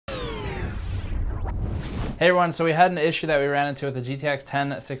Hey everyone, so we had an issue that we ran into with the GTX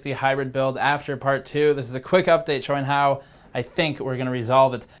 1060 hybrid build after part 2. This is a quick update showing how I think we're going to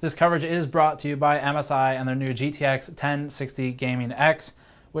resolve it. This coverage is brought to you by MSI and their new GTX 1060 Gaming X,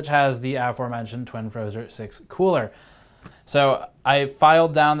 which has the aforementioned Twin Frozr 6 cooler. So I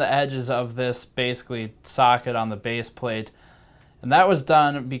filed down the edges of this basically socket on the base plate, and that was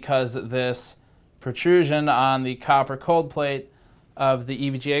done because this protrusion on the copper cold plate of the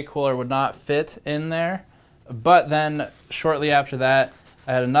EVGA cooler would not fit in there. But then shortly after that,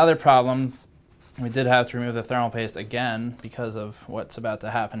 I had another problem. We did have to remove the thermal paste again because of what's about to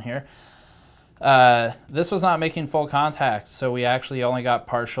happen here. This was not making full contact, so we actually only got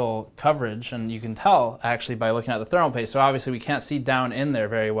partial coverage, and you can tell actually by looking at the thermal paste. So obviously we can't see down in there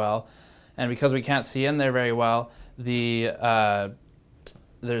very well, and because we can't see in there very well, there's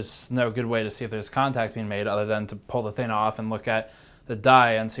no good way to see if there's contact being made other than to pull the thing off and look at the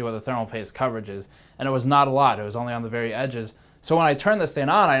die and see what the thermal paste coverage is. And it was not a lot, it was only on the very edges. So when I turned this thing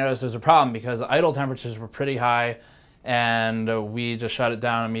on, I noticed there's a problem because idle temperatures were pretty high, and we just shut it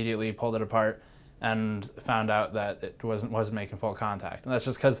down immediately, pulled it apart, and found out that it wasn't making full contact. And that's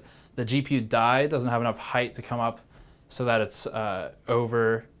just because the GPU die doesn't have enough height to come up so that it's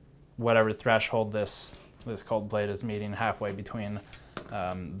over whatever threshold this cold plate is meeting halfway between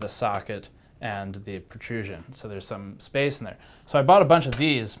the socket and the protrusion. So there's some space in there. So I bought a bunch of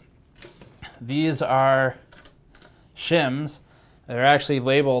these. These are Shims. They're actually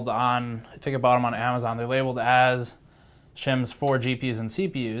labeled on, I think I bought them on Amazon, they're labeled as Shims for GPUs and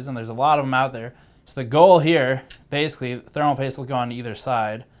CPUs, and there's a lot of them out there. So the goal here, basically, thermal paste will go on either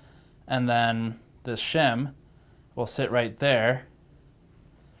side, and then this shim will sit right there,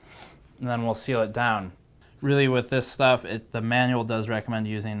 and then we'll seal it down. Really with this stuff, the manual does recommend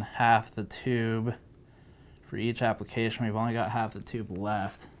using half the tube for each application. We've only got half the tube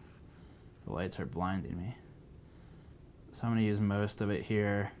left. The lights are blinding me. So I'm going to use most of it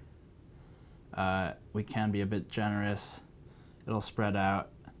here. We can be a bit generous. It'll spread out.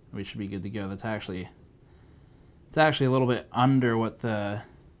 We should be good to go. It's actually a little bit under what the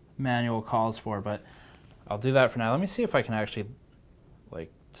manual calls for, but I'll do that for now. Let me see if I can actually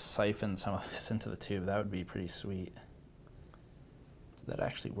like siphon some of this into the tube. That would be pretty sweet. Did that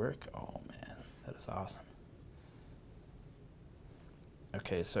actually work? Oh man, that is awesome.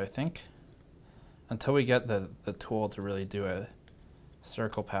 Okay, so I think until we get the tool to really do a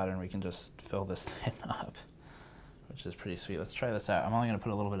circle pattern, we can just fill this thing up, which is pretty sweet. Let's try this out. I'm only going to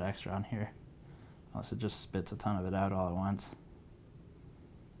put a little bit extra on here, unless it just spits a ton of it out all at once.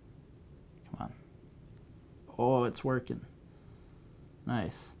 Come on. Oh, it's working.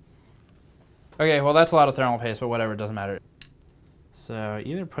 Nice. Okay, well that's a lot of thermal paste, but whatever, it doesn't matter. So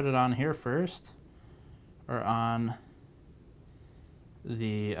either put it on here first, or on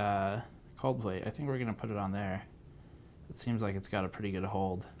the cold plate. I think we're going to put it on there. It seems like it's got a pretty good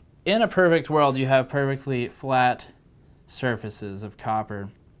hold. In a perfect world, you have perfectly flat surfaces of copper.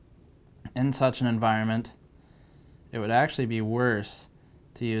 In such an environment, it would actually be worse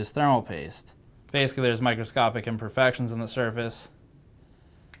to use thermal paste. Basically, there's microscopic imperfections in the surface,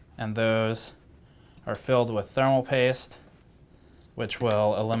 and those are filled with thermal paste, which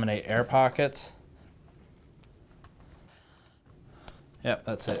will eliminate air pockets. Yep,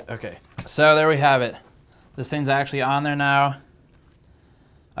 that's it. Okay, so there we have it. This thing's actually on there now.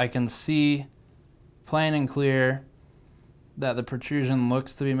 I can see plain and clear that the protrusion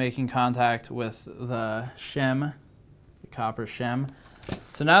looks to be making contact with the shim, the copper shim.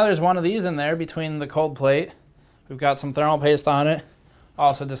 So now there's one of these in there between the cold plate. We've got some thermal paste on it.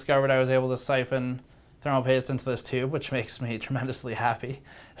 Also discovered I was able to siphon thermal paste into this tube, which makes me tremendously happy.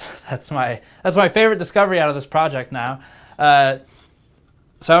 That's my favorite discovery out of this project now.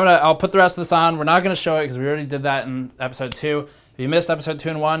 So I'll put the rest of this on. We're not going to show it because we already did that in episode 2. If you missed episode 2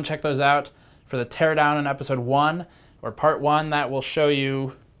 and 1, check those out. For the teardown in episode 1, or part 1, that will show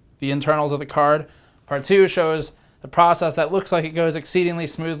you the internals of the card. Part 2 shows the process that looks like it goes exceedingly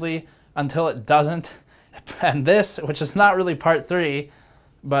smoothly until it doesn't. And this, which is not really part 3,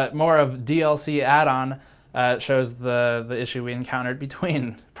 but more of DLC add-on, shows the issue we encountered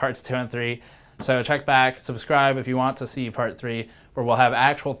between parts 2 and 3. So check back, subscribe if you want to see part 3, where we'll have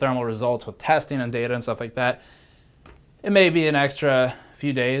actual thermal results with testing and data and stuff like that. It may be an extra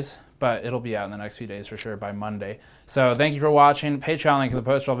few days, but it'll be out in the next few days for sure by Monday. So thank you for watching. Patreon link in the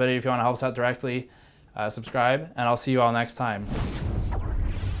post-roll video if you want to help us out directly. Subscribe, and I'll see you all next time.